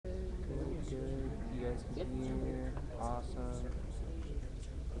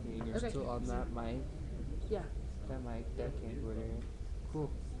you're still on that mic. Yeah. That mic, that camcorder.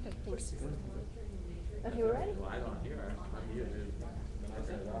 Cool. Okay, thanks. Good. Okay, we're ready? Well, I don't hear it. I'm muted. When I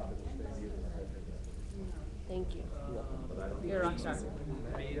turn it off, it'll stay muted. Thank you. But I don't You're a rock star.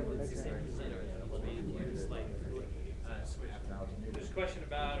 There's a question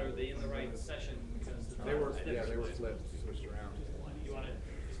about, are they in the right session? Because They were flipped, switched around. You want to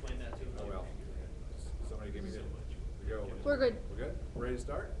explain that to them? Oh well. Somebody give me the go. We're good. We're good? Ready to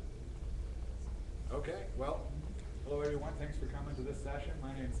start? Okay, well, hello everyone. Thanks for coming to this session.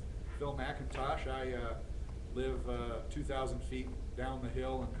 My name's Phil McIntosh. I live 2,000 feet down the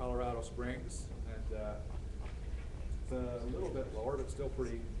hill in Colorado Springs, and it's a little bit lower, but still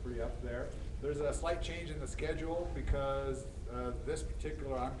pretty up there. There's a slight change in the schedule because this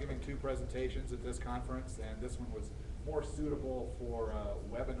particular, I'm giving 2 presentations at this conference, and this one was more suitable for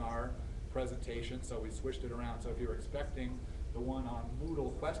webinar presentation, so we switched it around. So if you're expecting the one on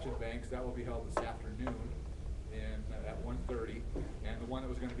Moodle question banks, that will be held this afternoon at 1:30, and the one that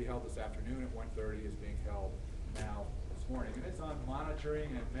was going to be held this afternoon at 1:30 is being held now this morning. And it's on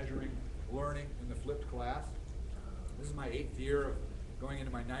monitoring and measuring learning in the flipped class. This is my 8th year of going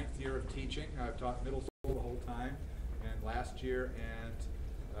into my 9th year of teaching. I've taught middle school the whole time, and last year and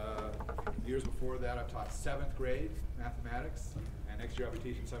years before that I've taught 7th grade mathematics, and next year I'll be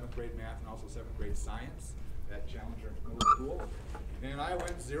teaching 7th grade math and also 7th grade science at Challenger Middle School. And I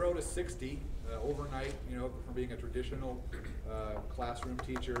went 0 to 60 overnight, you know, from being a traditional classroom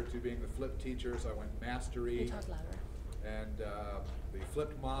teacher to being the flipped teacher. So I went mastery Talk louder. and the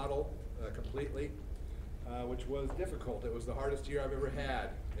flipped model completely, which was difficult. It was the hardest year I've ever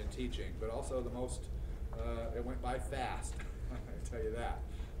had in teaching, but also the most, it went by fast, I can tell you that.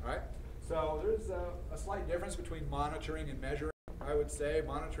 All right, so there's a slight difference between monitoring and measuring. I would say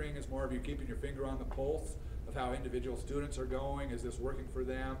monitoring is more of you keeping your finger on the pulse of how individual students are going. Is this working for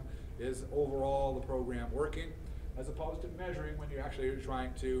them? Is overall the program working? As opposed to measuring when you actually are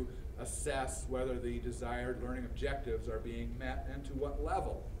trying to assess whether the desired learning objectives are being met and to what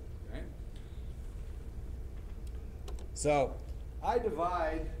level. Okay? So I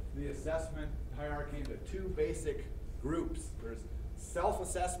divide the assessment hierarchy into 2 basic groups. There's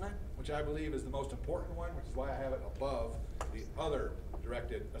self-assessment, which I believe is the most important one, which is why I have it above the other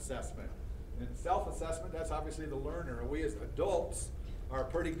directed assessment. And self-assessment, that's obviously the learner. And we as adults are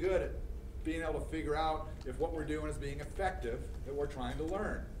pretty good at being able to figure out if what we're doing is being effective that we're trying to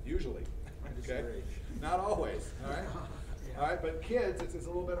learn, usually. Okay? Not always, all right? All right, but kids, it's a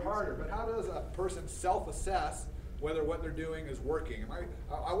little bit harder. But how does a person self-assess whether what they're doing is working?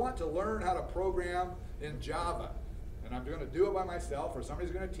 I want to learn how to program in Java, and I'm going to do it by myself, or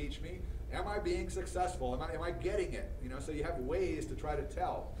somebody's going to teach me. Am I being successful? Am I getting it? You know, so you have ways to try to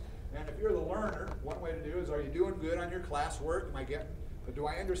tell. And if you're the learner, one way to do is, are you doing good on your classwork? Do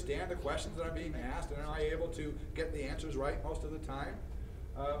I understand the questions that I'm being asked, and am I able to get the answers right most of the time?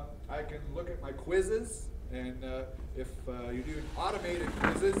 I can look at my quizzes, and if you're doing automated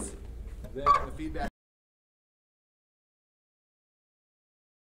quizzes, then the feedback